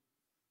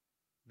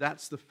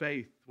 That's the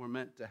faith we're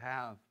meant to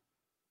have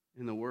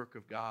in the work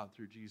of God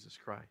through Jesus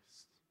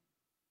Christ.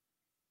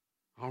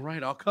 All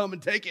right, I'll come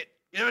and take it.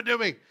 Give it to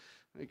me.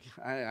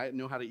 I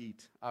know how to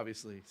eat,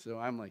 obviously. So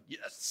I'm like,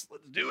 yes,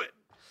 let's do it.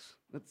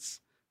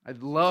 I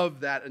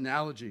love that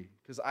analogy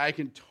because I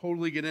can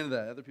totally get into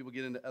that. Other people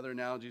get into other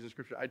analogies in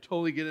Scripture. I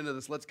totally get into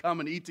this. Let's come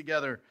and eat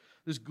together.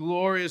 This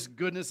glorious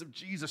goodness of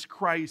Jesus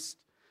Christ.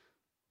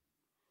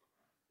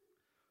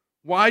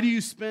 Why do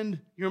you spend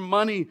your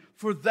money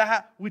for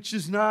that which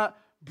is not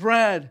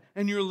bread,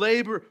 and your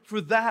labor for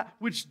that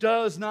which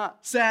does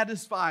not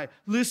satisfy?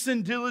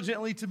 Listen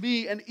diligently to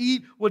me and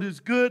eat what is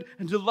good,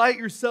 and delight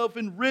yourself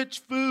in rich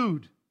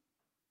food.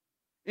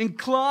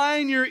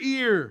 Incline your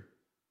ear.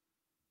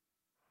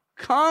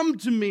 Come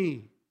to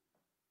me.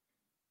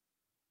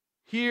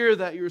 Hear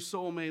that your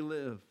soul may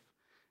live,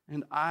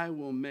 and I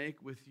will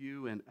make with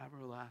you an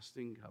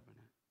everlasting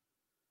covenant,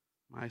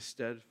 my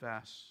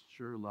steadfast,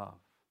 sure love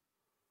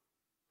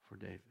for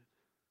David.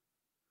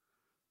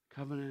 The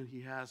covenant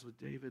he has with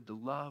David, the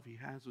love he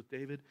has with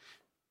David,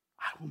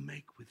 I will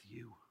make with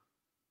you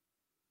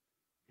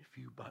if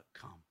you but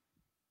come.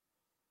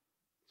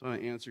 So my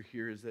answer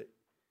here is that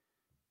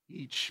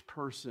each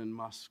person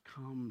must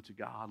come to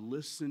God,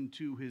 listen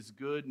to His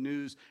good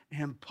news,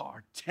 and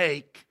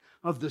partake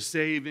of the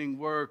saving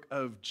work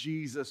of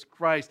Jesus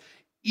Christ.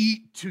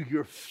 Eat to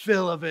your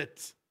fill of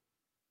it.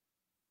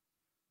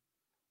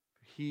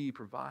 He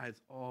provides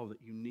all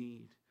that you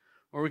need.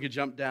 Or we could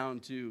jump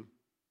down to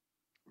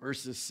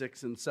verses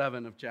 6 and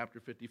 7 of chapter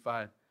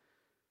 55.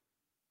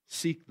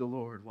 Seek the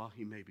Lord while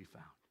He may be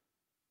found.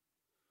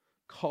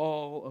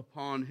 Call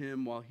upon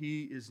Him while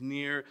He is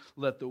near.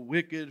 Let the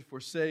wicked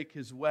forsake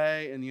his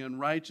way, and the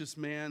unrighteous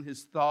man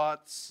his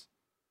thoughts.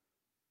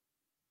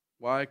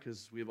 Why?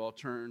 Because we have all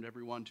turned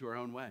everyone to our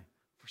own way.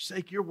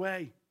 Forsake your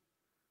way.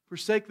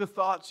 Forsake the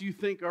thoughts you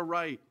think are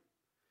right.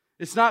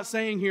 It's not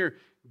saying here,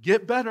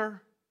 get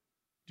better,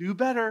 do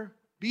better,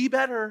 be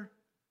better.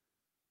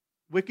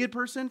 Wicked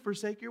person,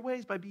 forsake your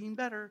ways by being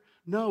better.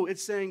 No,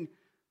 it's saying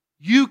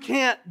you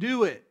can't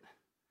do it.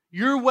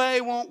 Your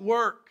way won't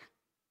work.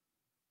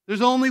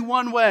 There's only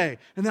one way,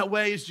 and that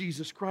way is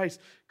Jesus Christ.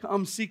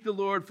 Come, seek the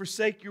Lord,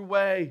 forsake your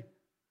way.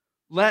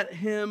 Let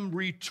him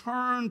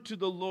return to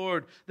the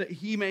Lord, that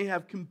He may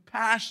have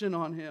compassion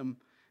on him,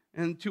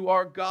 and to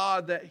our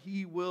God, that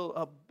He will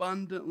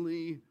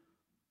abundantly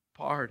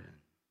pardon.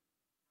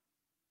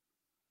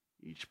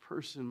 Each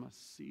person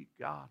must seek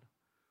God.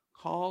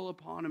 Call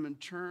upon Him and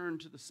turn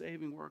to the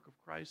saving work of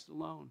Christ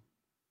alone.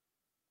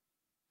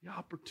 The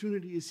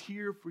opportunity is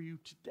here for you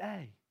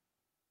today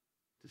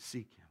to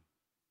seek Him.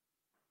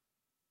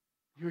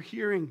 You're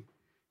hearing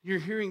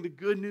the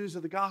good news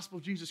of the gospel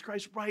of Jesus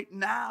Christ right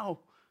now.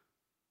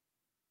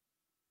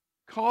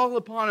 Call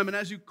upon Him, and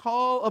as you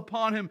call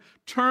upon Him,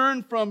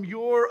 turn from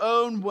your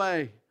own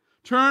way.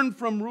 Turn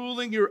from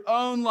ruling your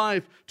own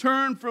life.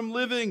 Turn from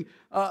living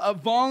a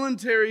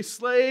voluntary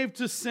slave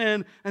to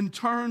sin, and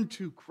turn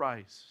to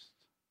Christ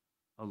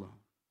alone.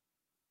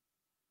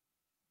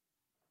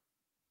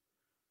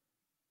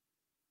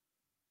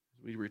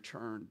 As we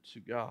return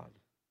to God,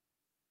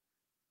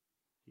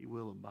 He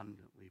will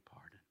abundantly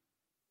pardon.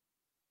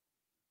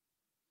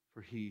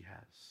 For he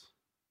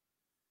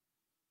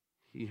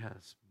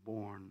has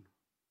borne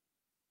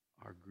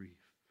our grief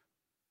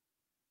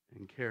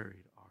and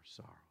carried our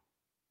sorrow.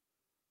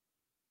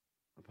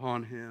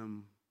 Upon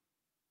him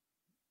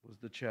was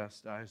the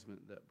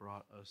chastisement that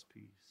brought us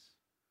peace.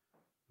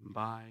 And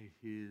by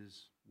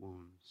his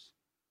wounds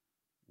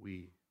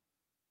we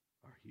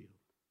are healed.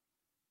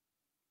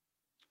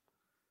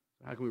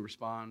 So how can we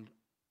respond?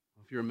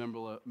 If you're a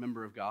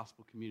member of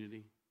Gospel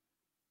Community,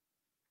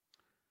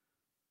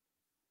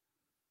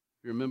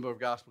 if you're a member of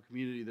Gospel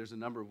Community, there's a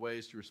number of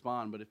ways to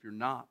respond. But if you're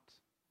not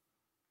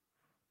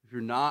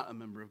a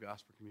member of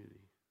Gospel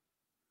Community,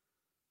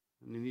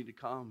 then you need to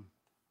come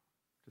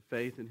to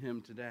faith in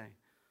him today.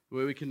 The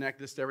way we connect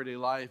this to everyday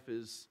life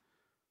is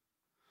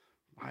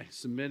by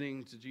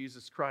submitting to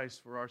Jesus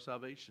Christ for our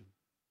salvation.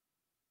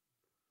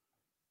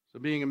 So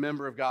being a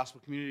member of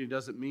Gospel Community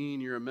doesn't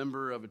mean you're a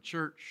member of a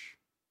church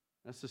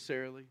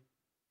necessarily.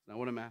 That's not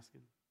what I'm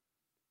asking.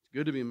 It's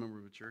good to be a member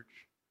of a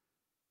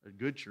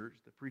good church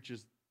that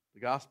preaches the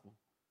gospel.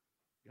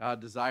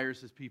 God desires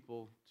his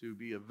people to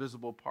be a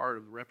visible part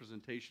of the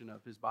representation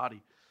of his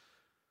body.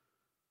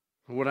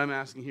 And what I'm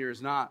asking here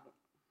is not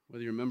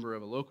whether you're a member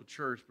of a local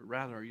church, but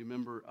rather, are you a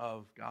member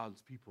of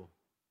God's people?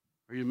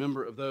 Are you a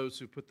member of those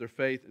who put their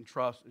faith and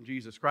trust in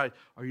Jesus Christ?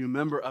 Are you a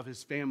member of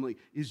his family?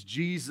 Is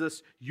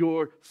Jesus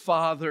your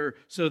father,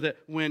 so that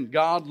when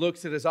God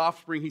looks at his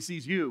offspring, he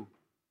sees you?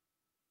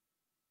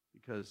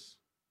 Because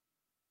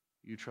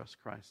you trust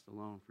Christ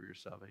alone for your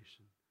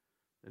salvation.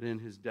 That in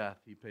his death,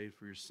 he paid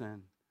for your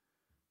sin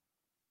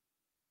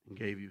and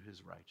gave you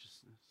his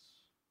righteousness.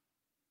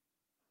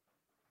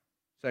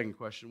 Second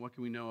question, what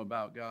can we know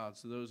about God?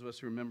 So those of us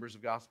who are members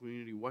of Gospel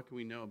Community, what can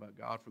we know about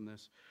God from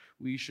this?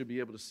 We should be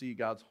able to see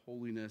God's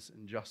holiness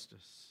and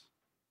justice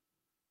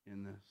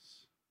in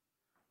this.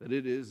 That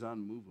it is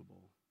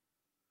unmovable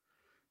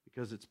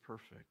because it's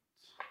perfect.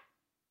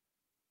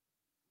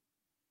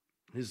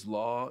 His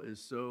law is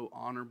so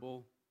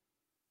honorable.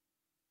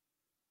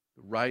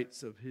 The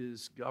rights of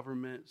his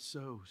government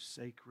so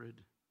sacred.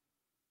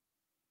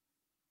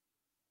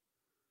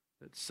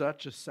 That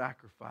such a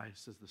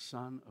sacrifice as the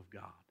Son of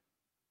God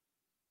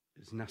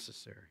is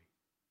necessary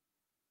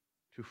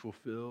to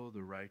fulfill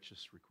the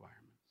righteous requirements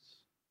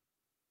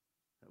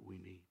that we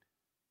need.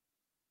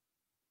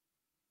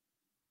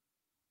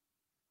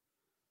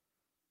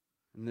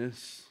 And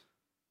this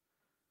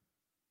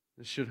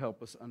should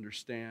help us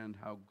understand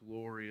how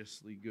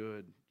gloriously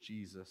good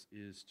Jesus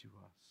is to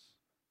us.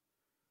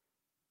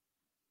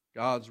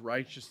 God's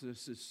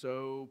righteousness is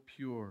so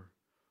pure,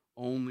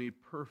 only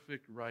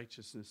perfect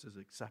righteousness is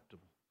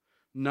acceptable.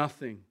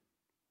 Nothing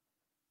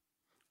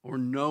or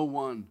no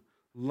one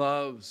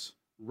loves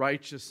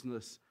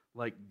righteousness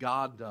like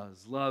God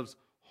does, loves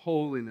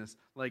holiness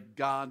like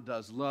God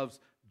does, loves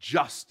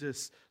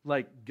justice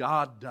like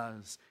God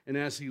does. And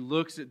as he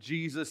looks at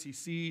Jesus, he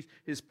sees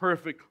his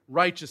perfect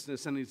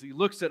righteousness. And as he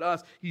looks at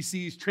us, he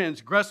sees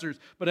transgressors.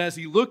 But as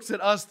he looks at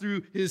us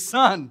through his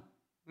Son,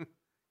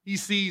 he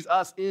sees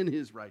us in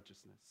his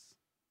righteousness.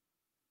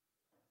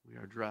 We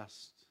are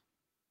dressed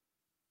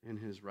in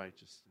his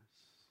righteousness.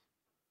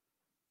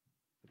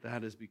 But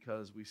that is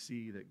because we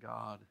see that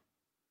God is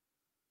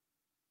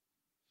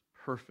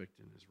perfect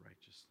in his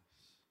righteousness.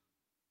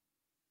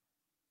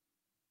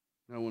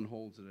 No one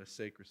holds it as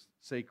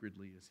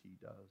sacredly as he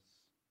does.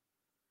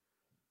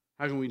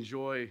 How can we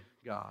enjoy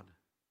God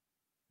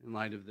in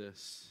light of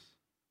this?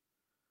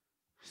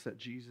 It's that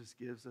Jesus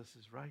gives us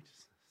his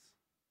righteousness.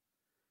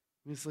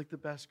 I mean, it's like the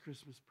best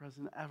Christmas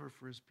present ever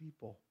for his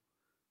people.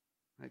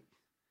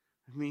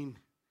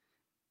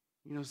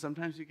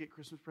 Sometimes you get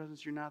Christmas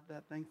presents you're not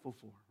that thankful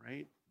for,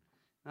 right?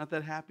 Not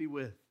that happy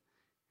with.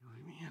 You're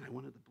like, man, I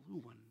wanted the blue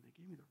one. They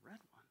gave me the red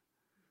one.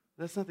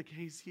 That's not the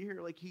case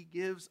here. Like, he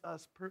gives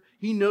us,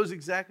 he knows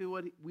exactly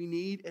what we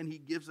need, and he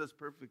gives us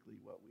perfectly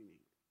what we need.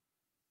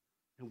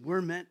 And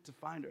we're meant to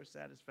find our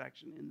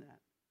satisfaction in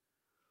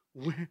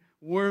that.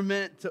 We're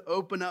meant to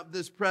open up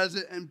this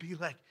present and be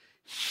like,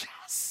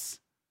 yes,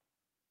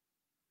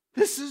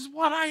 this is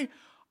what I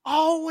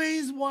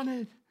always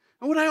wanted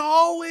and what I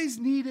always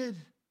needed.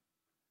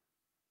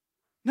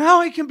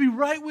 Now I can be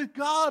right with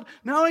God.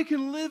 Now I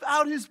can live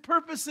out his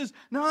purposes.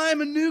 Now I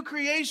am a new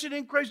creation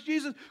in Christ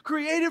Jesus,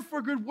 created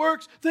for good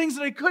works, things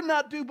that I could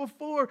not do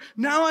before.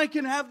 Now I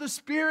can have the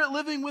Spirit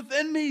living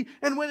within me.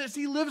 And when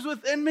he lives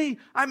within me,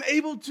 I'm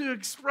able to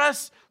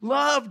express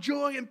love,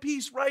 joy, and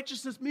peace,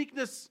 righteousness,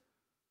 meekness,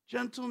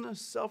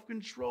 gentleness,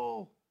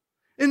 self-control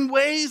in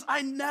ways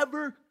I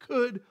never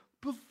could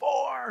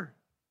before.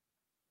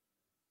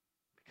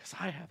 Because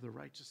I have the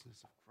righteousness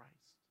of Christ.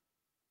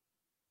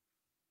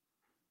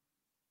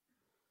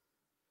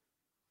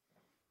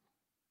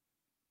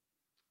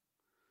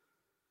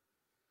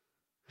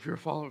 If you're a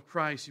follower of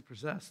Christ, you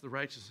possess the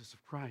righteousness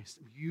of Christ.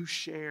 You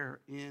share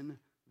in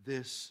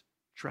this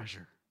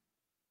treasure.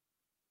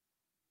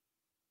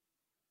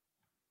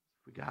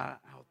 We got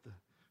out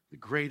the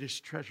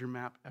greatest treasure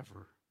map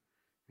ever.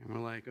 And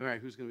we're like, all right,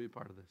 who's going to be a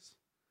part of this?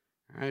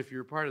 All right, if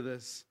you're a part of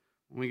this,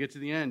 when we get to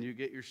the end, you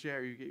get your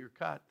share, you get your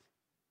cut.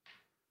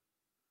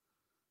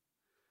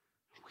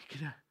 We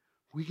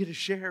we get a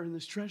share in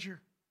this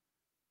treasure.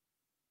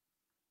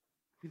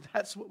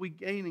 That's what we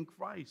gain in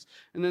Christ.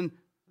 And then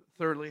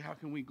thirdly, how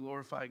can we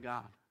glorify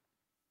God?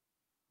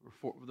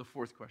 The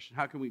fourth question,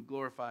 how can we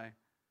glorify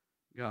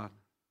God?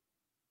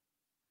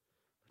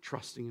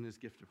 Trusting in his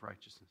gift of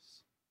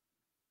righteousness.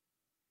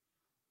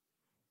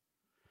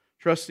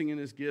 Trusting in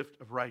his gift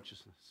of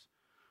righteousness.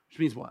 Which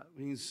means what?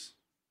 It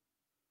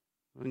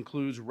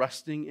includes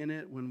resting in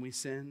it when we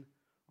sin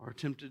or are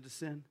tempted to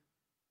sin.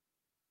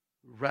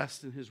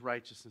 Rest in his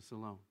righteousness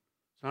alone.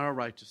 It's not our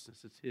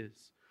righteousness, it's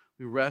his.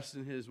 We rest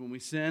in his. When we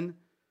sin,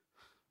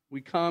 we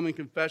come in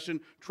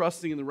confession,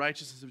 trusting in the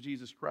righteousness of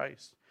Jesus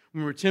Christ.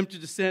 When we're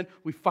tempted to sin,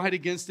 we fight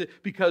against it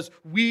because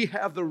we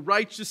have the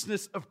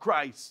righteousness of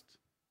Christ.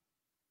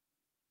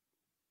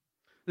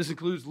 This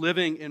includes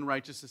living in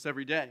righteousness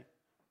every day.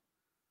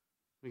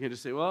 We can't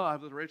just say, well, I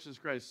have the righteousness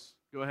of Christ.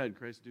 Go ahead,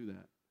 Christ, do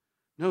that.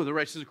 No, the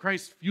righteousness of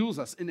Christ fuels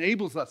us,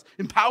 enables us,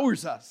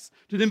 empowers us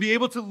to then be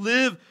able to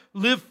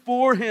live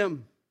for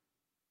him.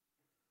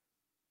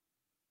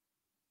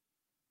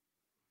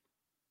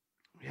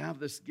 We have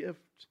this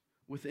gift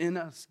within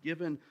us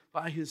given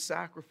by his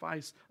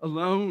sacrifice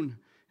alone.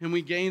 And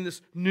we gain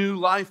this new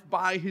life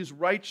by his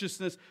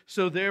righteousness.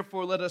 So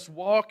therefore, let us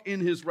walk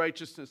in his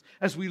righteousness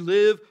as we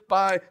live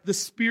by the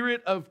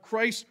Spirit of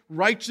Christ's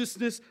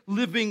righteousness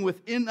living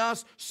within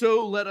us.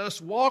 So let us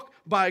walk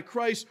by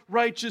Christ's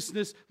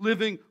righteousness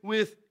living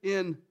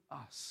within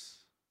us.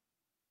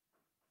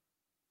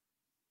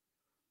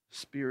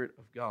 Spirit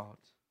of God.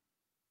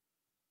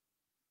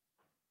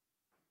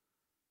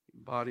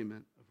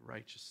 Embodiment of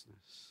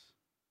righteousness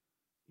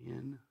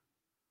in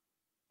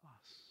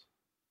us.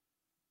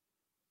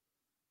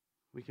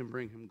 We can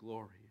bring him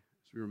glory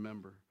as we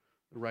remember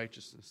the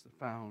righteousness that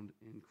found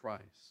in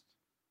Christ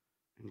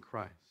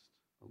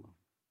alone.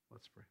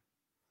 Let's pray.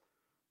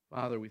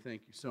 Father, we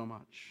thank you so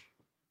much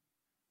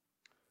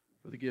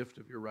for the gift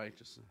of your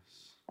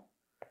righteousness.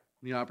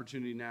 The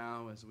opportunity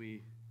now as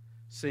we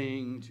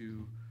sing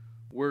to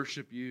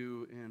worship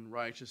you in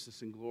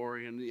righteousness and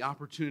glory, and the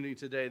opportunity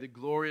today, the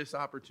glorious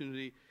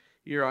opportunity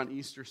here on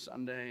Easter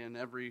Sunday and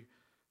every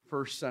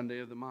first Sunday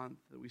of the month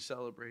that we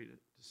celebrate it,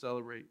 to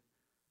celebrate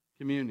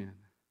communion.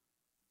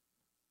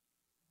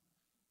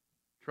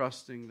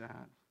 Trusting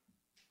that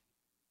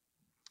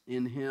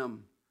in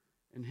him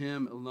and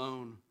him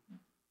alone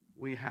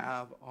we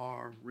have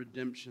our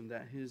redemption,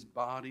 that his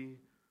body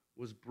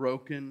was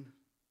broken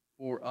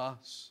for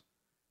us,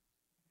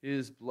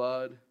 his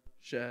blood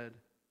shed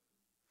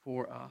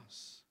for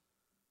us,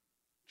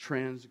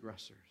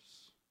 transgressors,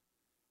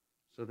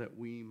 so that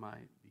we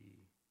might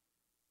be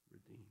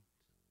redeemed.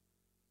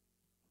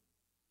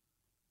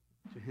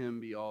 To him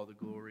be all the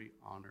glory,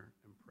 honor,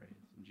 and praise.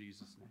 In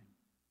Jesus' name,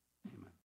 amen.